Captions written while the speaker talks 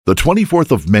The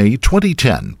 24th of May,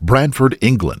 2010, Bradford,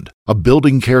 England. A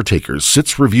building caretaker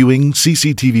sits reviewing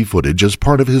CCTV footage as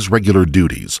part of his regular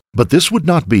duties, but this would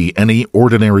not be any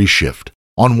ordinary shift.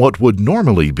 On what would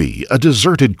normally be a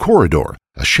deserted corridor,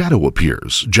 a shadow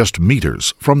appears just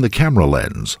meters from the camera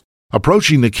lens.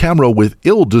 Approaching the camera with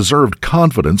ill-deserved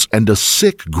confidence and a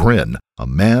sick grin, a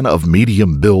man of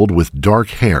medium build with dark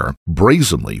hair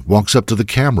brazenly walks up to the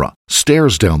camera,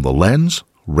 stares down the lens,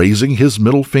 raising his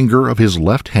middle finger of his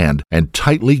left hand and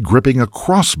tightly gripping a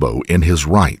crossbow in his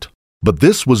right. But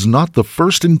this was not the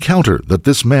first encounter that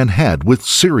this man had with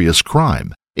serious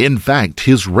crime. In fact,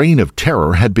 his reign of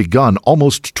terror had begun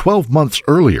almost 12 months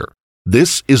earlier.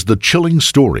 This is the chilling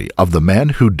story of the man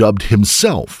who dubbed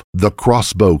himself the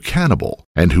Crossbow Cannibal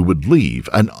and who would leave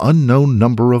an unknown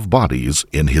number of bodies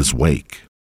in his wake.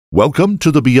 Welcome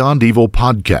to the Beyond Evil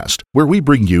podcast, where we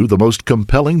bring you the most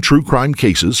compelling true crime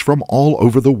cases from all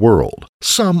over the world.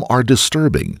 Some are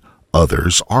disturbing,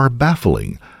 others are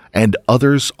baffling, and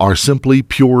others are simply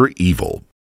pure evil.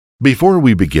 Before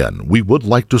we begin, we would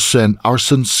like to send our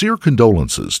sincere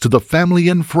condolences to the family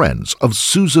and friends of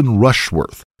Susan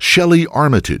Rushworth, Shelley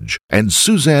Armitage, and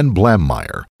Suzanne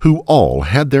Blammeyer, who all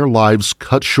had their lives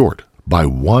cut short by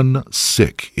one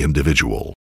sick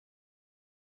individual.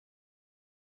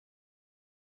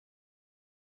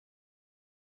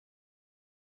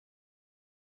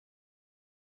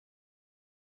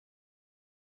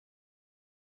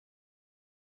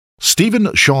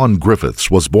 Stephen Sean Griffiths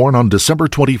was born on December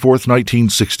 24,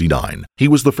 1969. He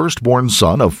was the firstborn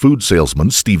son of food salesman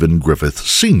Stephen Griffiths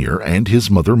Sr. and his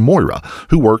mother Moira,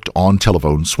 who worked on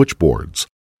telephone switchboards.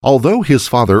 Although his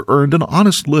father earned an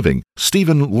honest living,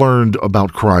 Stephen learned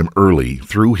about crime early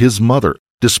through his mother.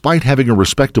 Despite having a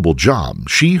respectable job,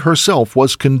 she herself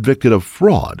was convicted of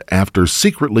fraud after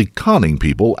secretly conning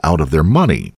people out of their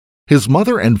money. His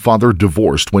mother and father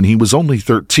divorced when he was only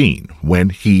 13, when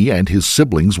he and his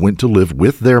siblings went to live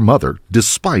with their mother,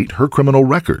 despite her criminal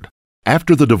record.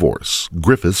 After the divorce,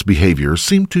 Griffith's behavior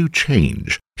seemed to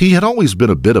change. He had always been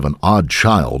a bit of an odd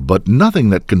child, but nothing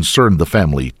that concerned the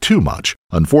family too much.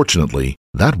 Unfortunately,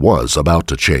 that was about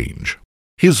to change.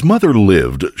 His mother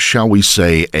lived, shall we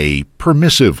say, a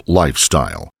permissive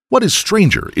lifestyle. What is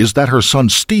stranger is that her son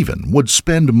Stephen would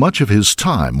spend much of his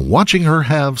time watching her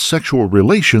have sexual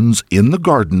relations in the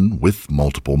garden with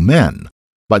multiple men.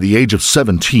 By the age of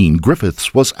 17,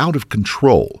 Griffiths was out of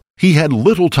control. He had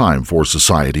little time for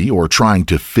society or trying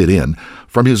to fit in.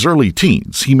 From his early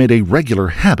teens, he made a regular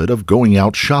habit of going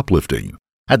out shoplifting.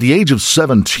 At the age of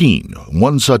 17,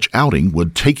 one such outing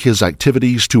would take his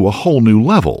activities to a whole new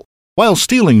level. While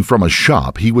stealing from a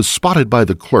shop, he was spotted by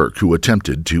the clerk who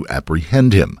attempted to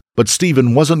apprehend him. But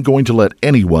Stephen wasn't going to let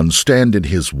anyone stand in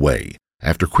his way.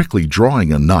 After quickly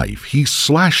drawing a knife, he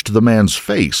slashed the man's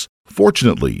face.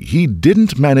 Fortunately, he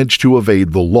didn't manage to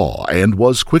evade the law and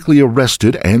was quickly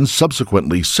arrested and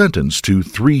subsequently sentenced to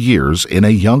 3 years in a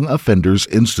young offenders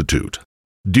institute.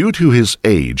 Due to his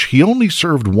age, he only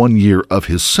served 1 year of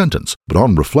his sentence, but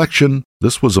on reflection,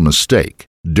 this was a mistake.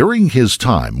 During his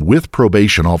time with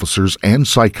probation officers and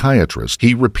psychiatrists,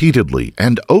 he repeatedly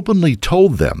and openly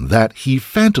told them that he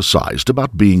fantasized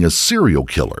about being a serial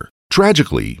killer.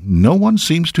 Tragically, no one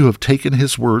seems to have taken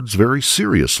his words very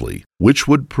seriously, which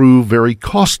would prove very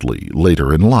costly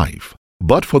later in life.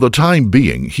 But for the time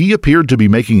being, he appeared to be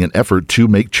making an effort to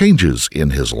make changes in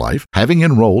his life, having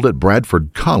enrolled at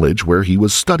Bradford College where he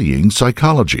was studying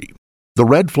psychology. The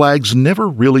red flags never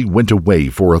really went away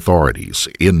for authorities.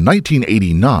 In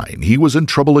 1989, he was in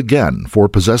trouble again for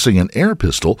possessing an air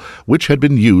pistol which had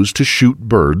been used to shoot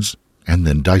birds and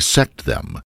then dissect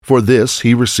them. For this,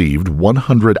 he received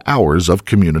 100 hours of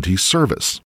community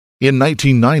service. In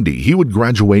 1990, he would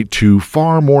graduate to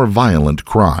far more violent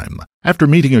crime. After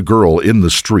meeting a girl in the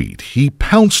street, he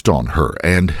pounced on her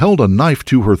and held a knife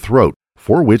to her throat,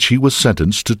 for which he was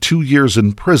sentenced to 2 years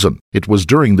in prison. It was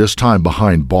during this time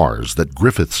behind bars that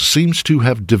Griffiths seems to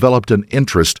have developed an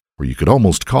interest, or you could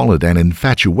almost call it an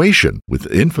infatuation,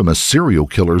 with infamous serial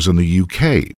killers in the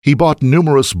UK. He bought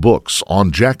numerous books on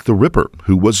Jack the Ripper,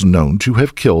 who was known to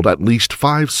have killed at least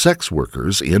 5 sex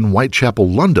workers in Whitechapel,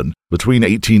 London, between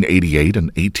 1888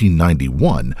 and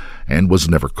 1891, and was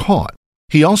never caught.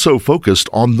 He also focused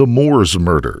on the Moores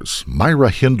murders,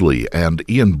 Myra Hindley and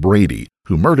Ian Brady,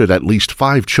 who murdered at least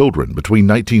 5 children between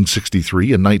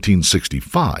 1963 and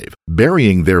 1965,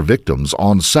 burying their victims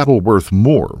on Saddleworth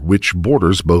Moor, which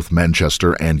borders both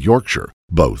Manchester and Yorkshire.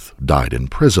 Both died in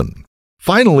prison.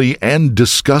 Finally, and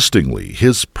disgustingly,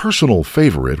 his personal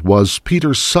favorite was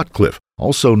Peter Sutcliffe,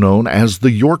 also known as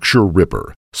the Yorkshire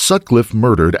Ripper, Sutcliffe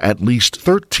murdered at least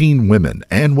 13 women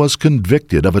and was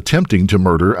convicted of attempting to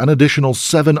murder an additional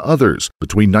 7 others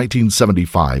between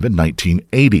 1975 and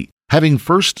 1980. Having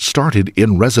first started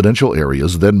in residential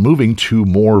areas, then moving to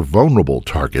more vulnerable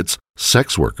targets,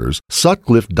 sex workers,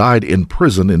 Sutcliffe died in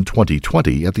prison in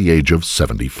 2020 at the age of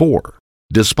 74.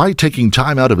 Despite taking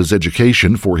time out of his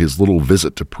education for his little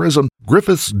visit to prison,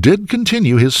 Griffiths did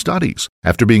continue his studies.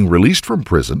 After being released from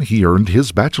prison, he earned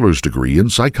his bachelor's degree in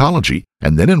psychology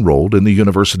and then enrolled in the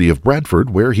University of Bradford,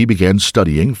 where he began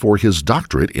studying for his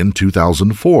doctorate in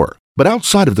 2004. But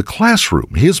outside of the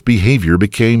classroom, his behavior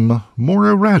became more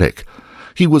erratic.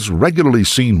 He was regularly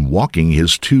seen walking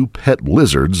his 2 pet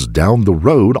lizards down the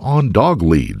road on dog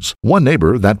leads. One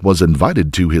neighbor that was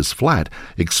invited to his flat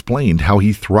explained how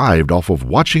he thrived off of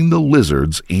watching the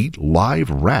lizards eat live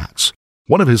rats.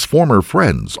 One of his former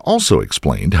friends also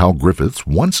explained how Griffiths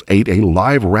once ate a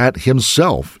live rat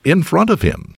himself in front of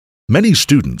him. Many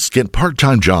students get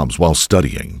part-time jobs while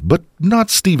studying, but not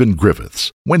Stephen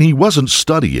Griffiths. When he wasn't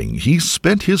studying, he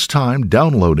spent his time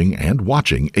downloading and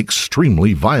watching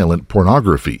extremely violent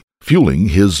pornography, fueling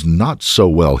his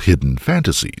not-so-well-hidden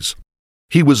fantasies.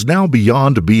 He was now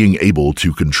beyond being able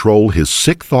to control his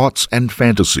sick thoughts and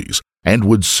fantasies, and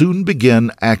would soon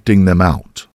begin acting them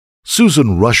out.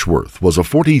 Susan Rushworth was a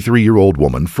 43-year-old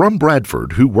woman from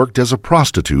Bradford who worked as a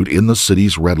prostitute in the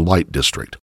city's red light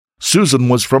district. Susan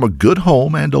was from a good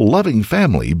home and a loving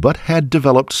family, but had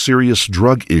developed serious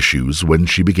drug issues when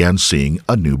she began seeing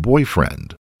a new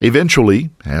boyfriend. Eventually,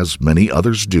 as many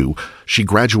others do, she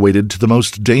graduated to the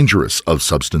most dangerous of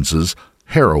substances,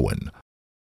 heroin.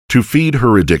 To feed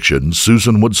her addiction,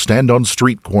 Susan would stand on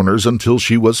street corners until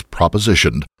she was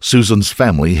propositioned. Susan's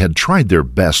family had tried their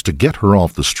best to get her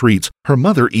off the streets. Her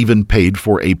mother even paid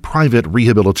for a private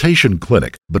rehabilitation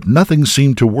clinic, but nothing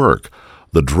seemed to work.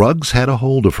 The drugs had a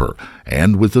hold of her,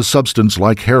 and with a substance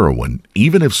like heroin,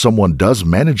 even if someone does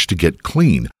manage to get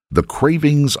clean, the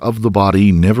cravings of the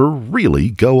body never really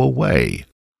go away.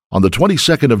 On the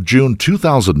 22nd of June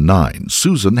 2009,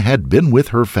 Susan had been with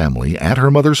her family at her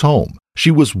mother's home.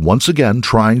 She was once again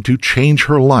trying to change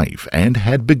her life and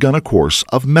had begun a course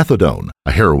of methadone,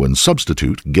 a heroin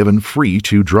substitute given free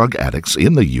to drug addicts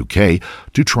in the UK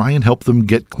to try and help them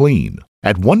get clean.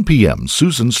 At 1 p.m.,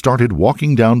 Susan started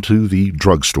walking down to the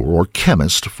drugstore or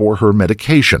chemist for her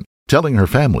medication, telling her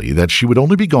family that she would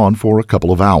only be gone for a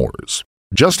couple of hours.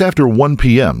 Just after 1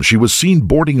 p.m., she was seen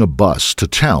boarding a bus to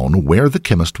town where the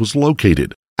chemist was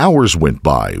located. Hours went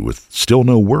by with still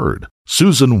no word.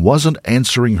 Susan wasn't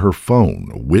answering her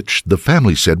phone, which the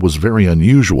family said was very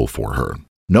unusual for her.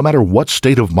 No matter what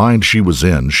state of mind she was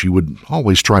in, she would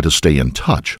always try to stay in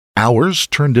touch. Hours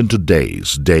turned into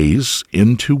days, days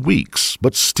into weeks,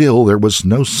 but still there was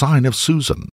no sign of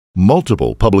Susan.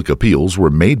 Multiple public appeals were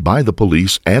made by the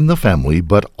police and the family,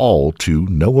 but all to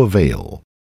no avail.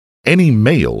 Any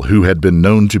male who had been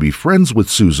known to be friends with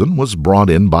Susan was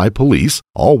brought in by police.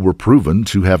 All were proven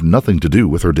to have nothing to do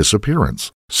with her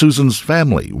disappearance. Susan's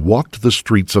family walked the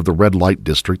streets of the red light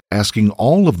district asking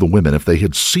all of the women if they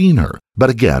had seen her,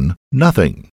 but again,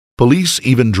 nothing. Police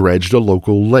even dredged a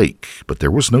local lake, but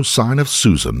there was no sign of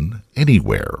Susan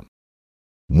anywhere.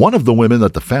 One of the women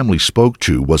that the family spoke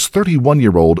to was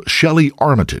 31-year-old Shelley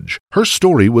Armitage. Her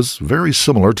story was very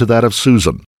similar to that of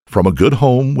Susan. From a good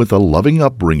home with a loving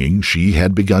upbringing, she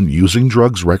had begun using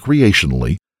drugs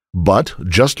recreationally, but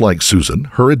just like Susan,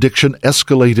 her addiction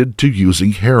escalated to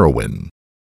using heroin.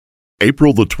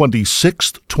 April the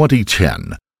 26th,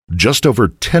 2010. Just over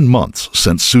 10 months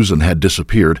since Susan had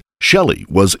disappeared, Shelley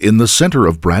was in the center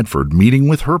of Bradford meeting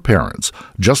with her parents.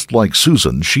 Just like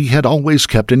Susan, she had always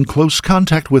kept in close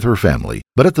contact with her family,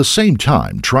 but at the same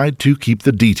time tried to keep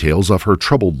the details of her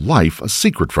troubled life a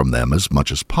secret from them as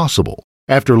much as possible.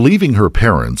 After leaving her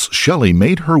parents, Shelley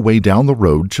made her way down the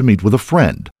road to meet with a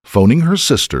friend, phoning her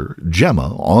sister,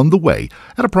 Gemma, on the way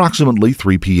at approximately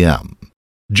 3 p.m.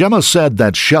 Gemma said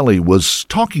that Shelley was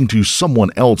talking to someone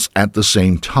else at the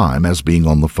same time as being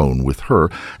on the phone with her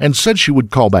and said she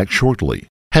would call back shortly.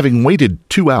 Having waited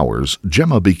 2 hours,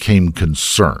 Gemma became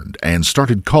concerned and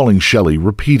started calling Shelley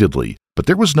repeatedly, but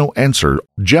there was no answer.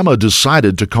 Gemma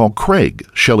decided to call Craig,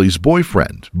 Shelley's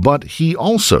boyfriend, but he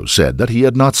also said that he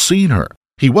had not seen her.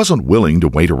 He wasn't willing to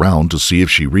wait around to see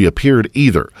if she reappeared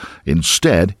either.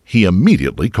 Instead, he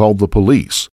immediately called the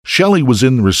police. Shelley was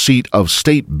in receipt of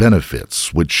state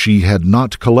benefits, which she had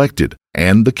not collected,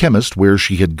 and the chemist where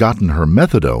she had gotten her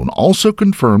methadone also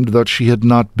confirmed that she had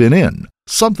not been in.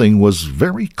 Something was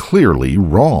very clearly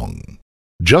wrong.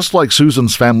 Just like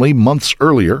Susan's family months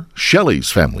earlier,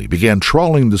 Shelley's family began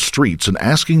trawling the streets and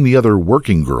asking the other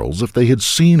working girls if they had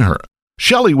seen her.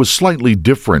 Shelley was slightly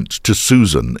different to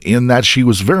Susan in that she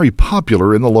was very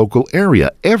popular in the local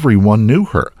area. Everyone knew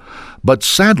her. But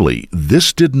sadly,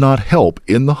 this did not help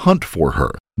in the hunt for her.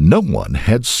 No one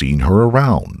had seen her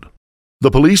around.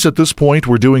 The police at this point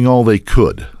were doing all they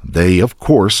could. They, of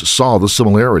course, saw the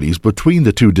similarities between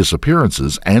the two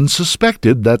disappearances and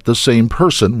suspected that the same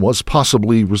person was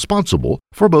possibly responsible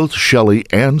for both Shelley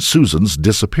and Susan's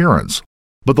disappearance.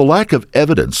 But the lack of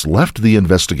evidence left the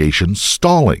investigation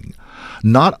stalling.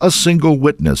 Not a single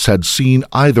witness had seen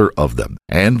either of them,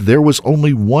 and there was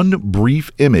only one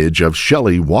brief image of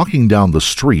Shelley walking down the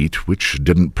street, which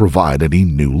didn't provide any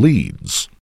new leads.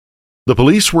 The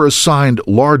police were assigned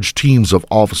large teams of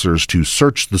officers to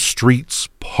search the streets,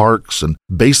 parks, and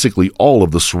basically all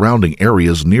of the surrounding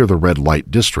areas near the red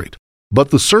light district. But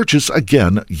the searches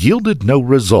again yielded no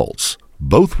results.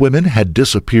 Both women had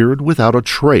disappeared without a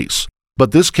trace.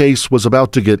 But this case was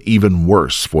about to get even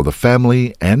worse for the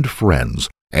family and friends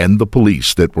and the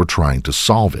police that were trying to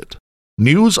solve it.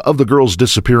 News of the girls'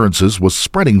 disappearances was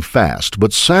spreading fast,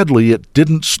 but sadly it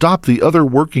didn't stop the other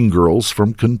working girls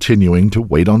from continuing to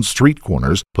wait on street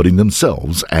corners, putting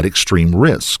themselves at extreme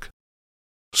risk.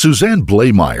 Suzanne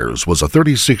Blaemeyers was a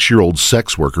 36-year-old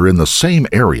sex worker in the same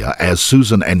area as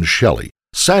Susan and Shelley.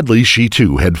 Sadly, she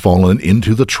too had fallen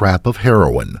into the trap of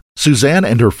heroin. Suzanne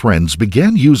and her friends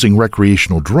began using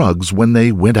recreational drugs when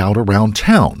they went out around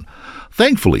town.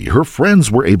 Thankfully, her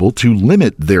friends were able to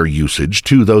limit their usage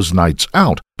to those nights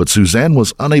out, but Suzanne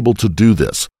was unable to do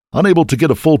this. Unable to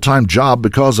get a full-time job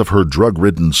because of her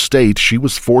drug-ridden state, she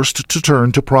was forced to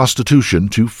turn to prostitution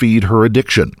to feed her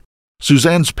addiction.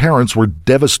 Suzanne's parents were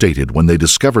devastated when they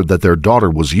discovered that their daughter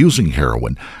was using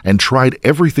heroin and tried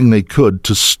everything they could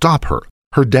to stop her.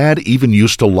 Her dad even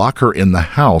used to lock her in the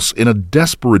house in a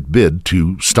desperate bid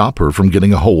to stop her from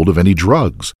getting a hold of any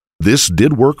drugs. This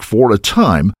did work for a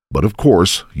time, but of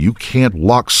course, you can't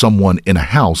lock someone in a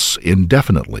house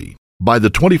indefinitely. By the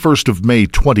 21st of May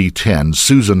 2010,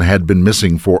 Susan had been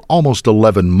missing for almost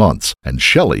 11 months, and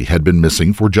Shelley had been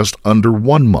missing for just under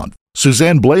 1 month.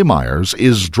 Suzanne Blaemeyers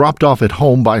is dropped off at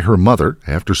home by her mother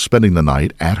after spending the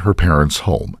night at her parents'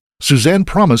 home. Suzanne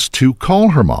promised to call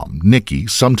her mom, Nikki,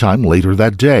 sometime later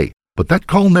that day, but that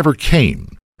call never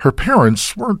came. Her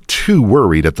parents weren't too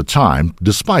worried at the time.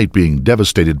 Despite being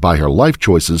devastated by her life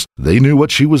choices, they knew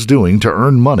what she was doing to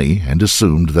earn money and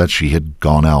assumed that she had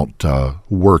gone out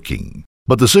working.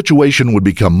 But the situation would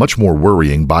become much more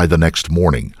worrying by the next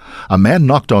morning. A man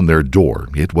knocked on their door.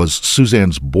 It was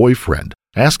Suzanne's boyfriend,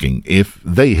 asking if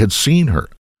they had seen her.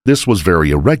 This was very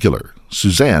irregular.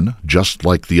 Suzanne, just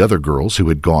like the other girls who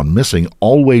had gone missing,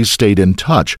 always stayed in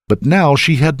touch, but now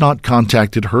she had not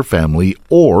contacted her family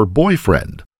or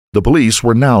boyfriend. The police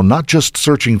were now not just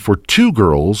searching for 2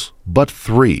 girls, but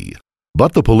 3.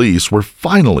 But the police were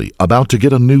finally about to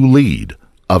get a new lead,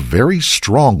 a very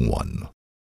strong one.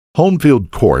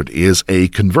 Homefield Court is a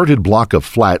converted block of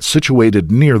flats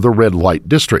situated near the red light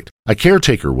district. A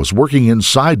caretaker was working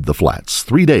inside the flats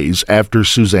 3 days after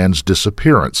Suzanne's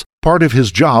disappearance. Part of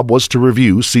his job was to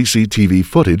review CCTV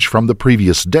footage from the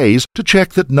previous days to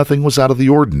check that nothing was out of the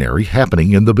ordinary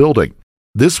happening in the building.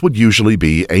 This would usually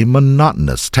be a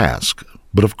monotonous task,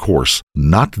 but of course,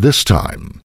 not this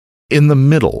time. In the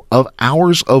middle of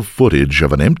hours of footage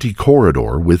of an empty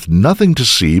corridor with nothing to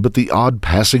see but the odd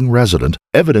passing resident,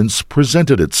 evidence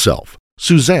presented itself.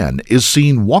 Suzanne is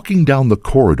seen walking down the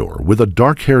corridor with a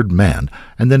dark-haired man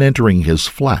and then entering his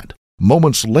flat.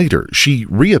 Moments later, she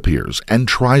reappears and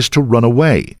tries to run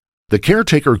away. The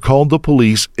caretaker called the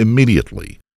police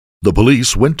immediately. The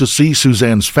police went to see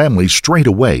Suzanne's family straight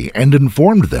away and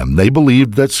informed them they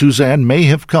believed that Suzanne may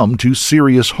have come to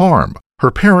serious harm.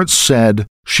 Her parents said,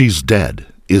 "She's dead,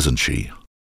 isn't she?"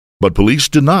 But police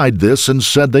denied this and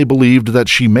said they believed that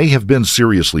she may have been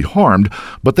seriously harmed,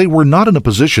 but they were not in a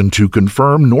position to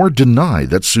confirm nor deny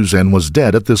that Suzanne was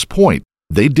dead at this point.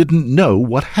 They didn't know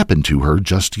what happened to her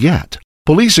just yet.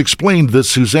 Police explained that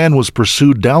Suzanne was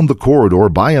pursued down the corridor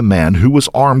by a man who was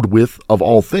armed with, of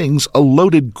all things, a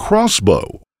loaded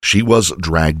crossbow. She was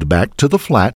dragged back to the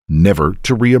flat, never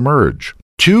to reemerge.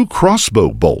 2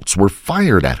 crossbow bolts were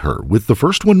fired at her, with the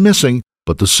first one missing,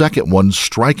 but the second one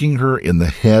striking her in the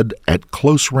head at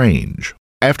close range.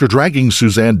 After dragging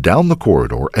Suzanne down the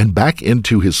corridor and back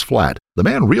into his flat, the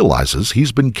man realizes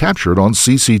he's been captured on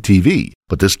CCTV,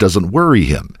 but this doesn't worry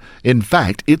him. In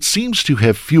fact, it seems to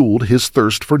have fueled his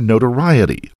thirst for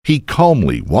notoriety. He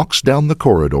calmly walks down the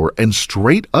corridor and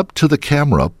straight up to the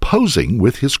camera, posing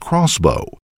with his crossbow.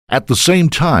 At the same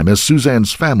time as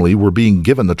Suzanne's family were being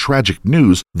given the tragic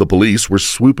news, the police were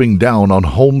swooping down on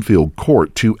Homefield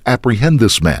Court to apprehend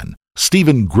this man.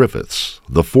 Stephen Griffiths,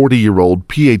 the 40-year-old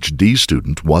PhD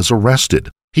student, was arrested.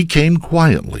 He came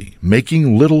quietly,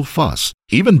 making little fuss,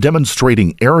 even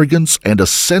demonstrating arrogance and a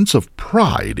sense of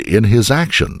pride in his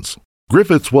actions.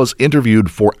 Griffiths was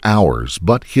interviewed for hours,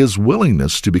 but his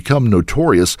willingness to become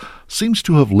notorious seems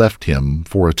to have left him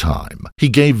for a time. He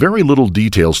gave very little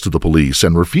details to the police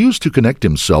and refused to connect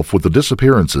himself with the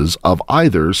disappearances of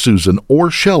either Susan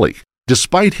or Shelley.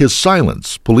 Despite his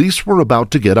silence, police were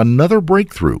about to get another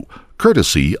breakthrough,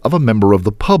 courtesy of a member of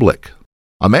the public.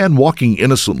 A man walking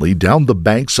innocently down the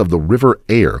banks of the River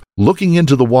Aire. Looking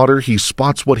into the water, he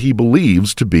spots what he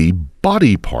believes to be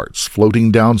body parts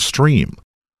floating downstream.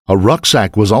 A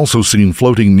rucksack was also seen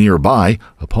floating nearby.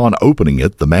 Upon opening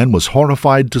it, the man was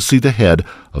horrified to see the head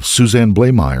of Suzanne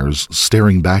Blaemeyers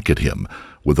staring back at him,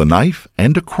 with a knife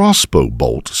and a crossbow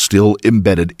bolt still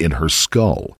embedded in her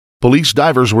skull. Police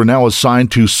divers were now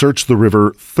assigned to search the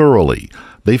river thoroughly.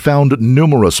 They found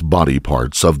numerous body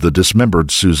parts of the dismembered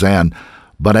Suzanne,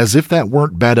 but as if that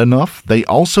weren't bad enough, they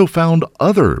also found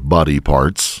other body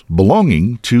parts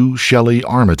belonging to Shelley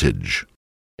Armitage.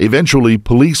 Eventually,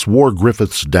 police wore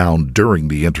Griffiths down during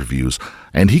the interviews,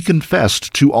 and he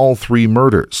confessed to all 3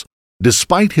 murders.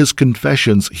 Despite his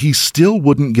confessions, he still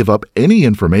wouldn't give up any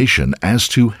information as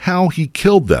to how he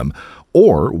killed them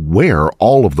or where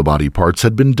all of the body parts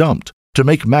had been dumped. To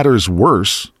make matters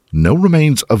worse, no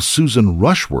remains of Susan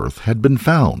Rushworth had been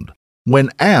found.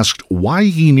 When asked why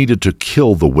he needed to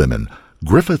kill the women,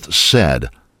 Griffith said,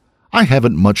 "I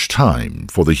haven't much time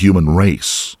for the human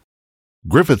race."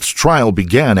 Griffith's trial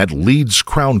began at Leeds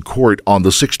Crown Court on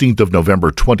the 16th of November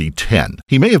 2010.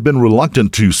 He may have been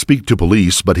reluctant to speak to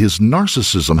police, but his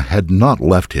narcissism had not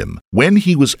left him. When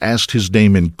he was asked his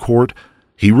name in court,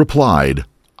 he replied,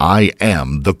 "I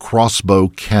am the Crossbow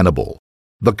Cannibal."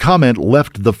 The comment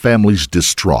left the families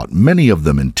distraught, many of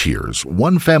them in tears.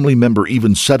 One family member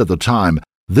even said at the time,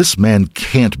 "This man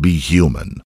can't be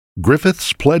human."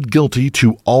 Griffiths pled guilty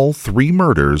to all 3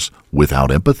 murders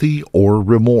without empathy or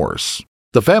remorse.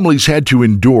 The families had to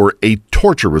endure a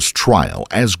torturous trial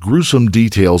as gruesome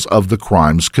details of the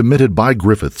crimes committed by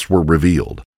Griffiths were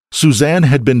revealed. Suzanne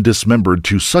had been dismembered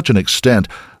to such an extent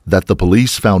that the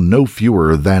police found no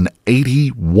fewer than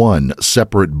 81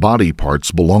 separate body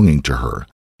parts belonging to her.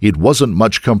 It wasn't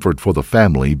much comfort for the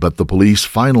family, but the police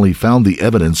finally found the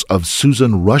evidence of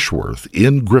Susan Rushworth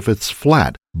in Griffith's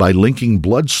flat by linking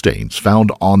bloodstains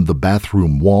found on the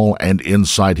bathroom wall and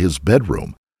inside his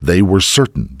bedroom. They were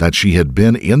certain that she had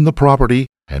been in the property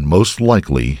and most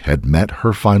likely had met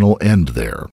her final end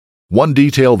there. One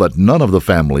detail that none of the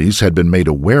families had been made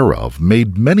aware of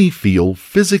made many feel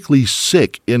physically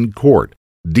sick in court.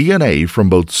 DNA from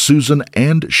both Susan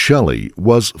and Shelley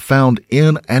was found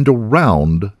in and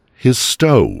around his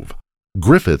stove.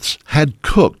 Griffiths had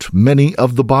cooked many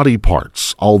of the body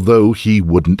parts. Although he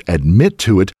wouldn't admit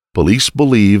to it, police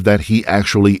believe that he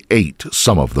actually ate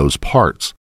some of those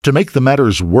parts. To make the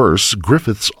matters worse,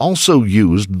 Griffiths also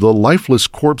used the lifeless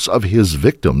corpse of his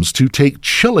victims to take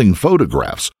chilling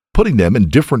photographs, putting them in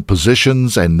different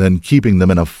positions and then keeping them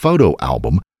in a photo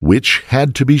album, which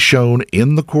had to be shown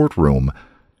in the courtroom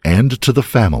and to the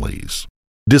families.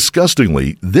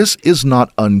 Disgustingly, this is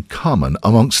not uncommon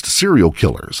amongst serial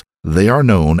killers. They are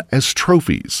known as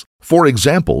trophies. For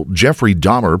example, Jeffrey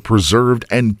Dahmer preserved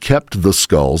and kept the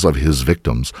skulls of his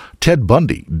victims. Ted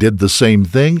Bundy did the same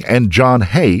thing, and John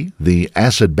Hay, the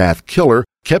acid bath killer,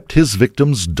 kept his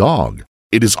victim's dog.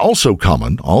 It is also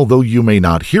common, although you may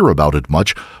not hear about it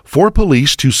much, for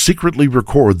police to secretly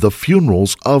record the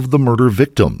funerals of the murder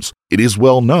victims. It is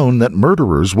well known that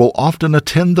murderers will often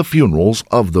attend the funerals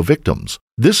of the victims.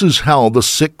 This is how the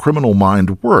sick criminal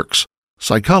mind works.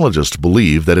 Psychologists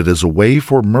believe that it is a way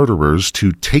for murderers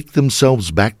to take themselves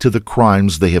back to the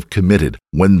crimes they have committed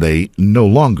when they no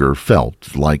longer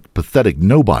felt like pathetic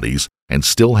nobodies and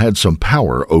still had some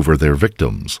power over their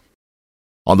victims.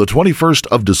 On the 21st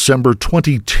of December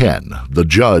 2010, the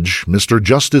judge, Mr.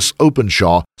 Justice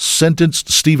Openshaw,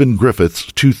 sentenced Stephen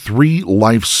Griffiths to 3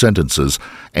 life sentences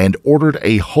and ordered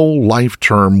a whole life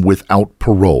term without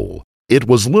parole. It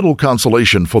was little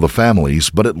consolation for the families,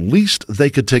 but at least they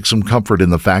could take some comfort in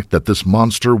the fact that this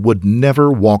monster would never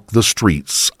walk the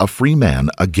streets a free man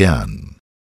again.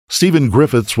 Stephen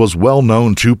Griffiths was well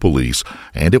known to police,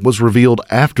 and it was revealed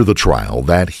after the trial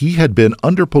that he had been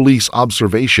under police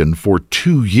observation for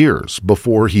 2 years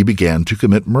before he began to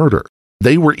commit murder.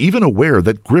 They were even aware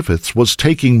that Griffiths was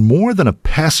taking more than a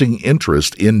passing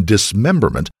interest in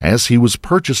dismemberment as he was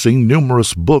purchasing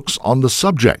numerous books on the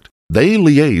subject. They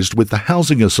liaised with the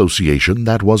housing association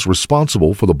that was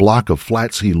responsible for the block of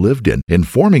flats he lived in,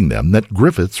 informing them that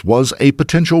Griffiths was a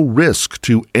potential risk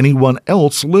to anyone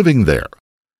else living there.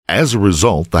 As a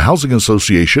result, the housing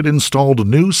association installed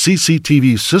new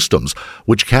CCTV systems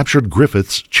which captured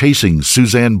Griffiths chasing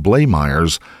Suzanne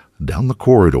Blaemeyers down the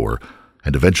corridor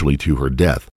and eventually to her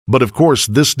death. But of course,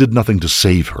 this did nothing to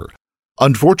save her.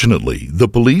 Unfortunately, the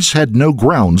police had no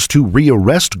grounds to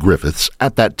rearrest Griffiths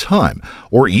at that time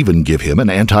or even give him an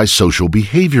antisocial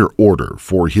behavior order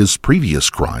for his previous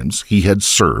crimes. He had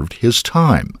served his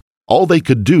time. All they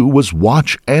could do was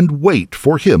watch and wait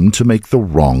for him to make the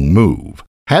wrong move.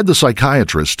 Had the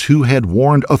psychiatrist who had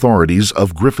warned authorities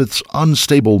of Griffith's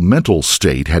unstable mental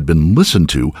state had been listened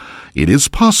to, it is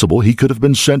possible he could have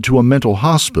been sent to a mental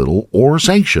hospital or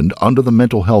sanctioned under the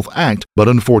Mental Health Act, but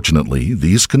unfortunately,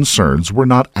 these concerns were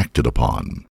not acted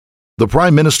upon. The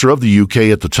Prime Minister of the UK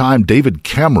at the time, David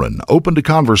Cameron, opened a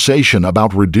conversation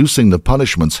about reducing the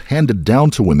punishments handed down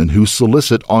to women who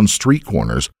solicit on street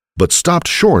corners, but stopped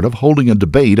short of holding a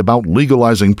debate about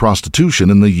legalizing prostitution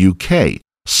in the UK.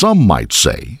 Some might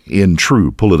say, in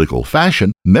true political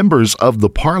fashion, members of the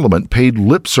Parliament paid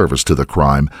lip service to the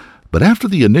crime, but after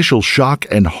the initial shock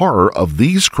and horror of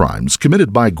these crimes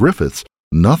committed by Griffiths,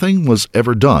 nothing was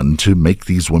ever done to make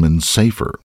these women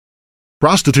safer.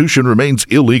 Prostitution remains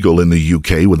illegal in the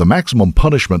UK with a maximum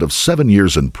punishment of 7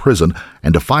 years in prison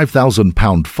and a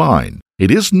 £5,000 fine. It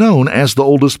is known as the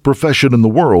oldest profession in the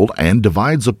world and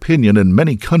divides opinion in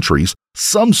many countries.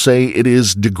 Some say it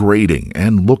is degrading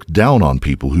and look down on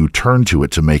people who turn to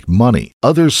it to make money.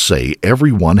 Others say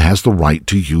everyone has the right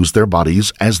to use their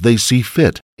bodies as they see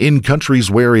fit. In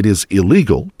countries where it is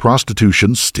illegal,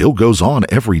 prostitution still goes on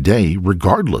every day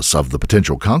regardless of the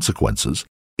potential consequences.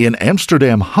 In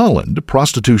Amsterdam, Holland,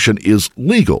 prostitution is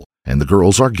legal, and the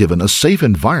girls are given a safe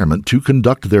environment to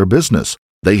conduct their business.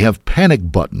 They have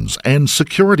panic buttons and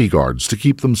security guards to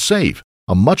keep them safe,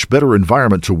 a much better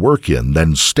environment to work in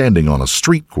than standing on a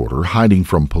street corner hiding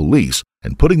from police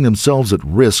and putting themselves at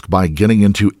risk by getting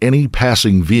into any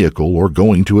passing vehicle or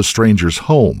going to a stranger's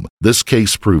home. This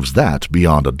case proves that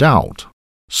beyond a doubt.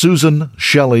 Susan,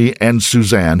 Shelley, and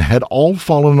Suzanne had all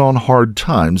fallen on hard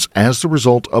times as the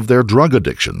result of their drug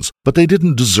addictions, but they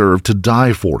didn't deserve to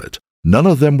die for it. None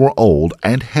of them were old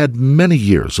and had many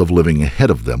years of living ahead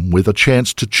of them with a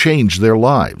chance to change their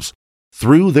lives.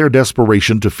 Through their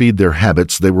desperation to feed their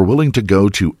habits, they were willing to go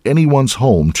to anyone's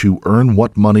home to earn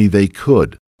what money they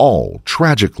could. All,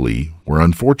 tragically, were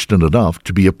unfortunate enough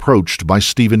to be approached by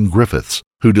Stephen Griffiths,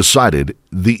 who decided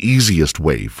the easiest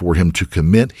way for him to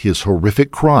commit his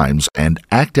horrific crimes and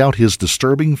act out his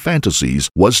disturbing fantasies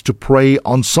was to prey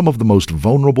on some of the most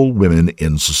vulnerable women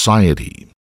in society.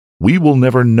 We will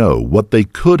never know what they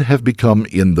could have become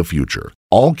in the future.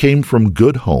 All came from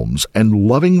good homes and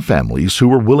loving families who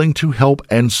were willing to help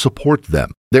and support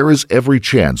them. There is every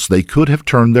chance they could have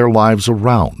turned their lives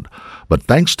around. But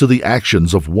thanks to the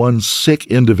actions of one sick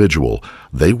individual,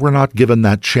 they were not given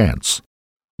that chance.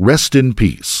 Rest in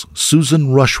peace,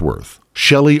 Susan Rushworth,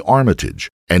 Shelley Armitage,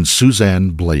 and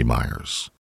Suzanne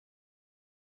Blaemeyers.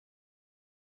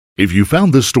 If you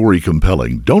found this story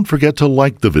compelling, don't forget to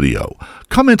like the video,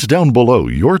 comment down below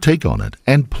your take on it,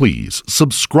 and please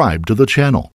subscribe to the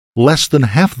channel. Less than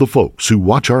half the folks who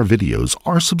watch our videos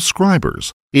are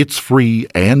subscribers. It's free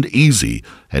and easy,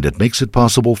 and it makes it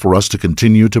possible for us to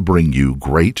continue to bring you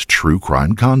great true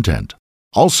crime content.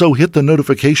 Also, hit the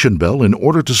notification bell in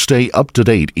order to stay up to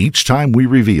date each time we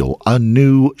reveal a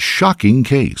new shocking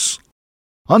case.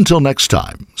 Until next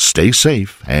time, stay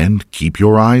safe and keep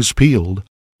your eyes peeled.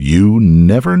 You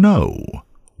never know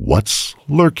what's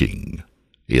lurking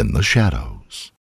in the shadows.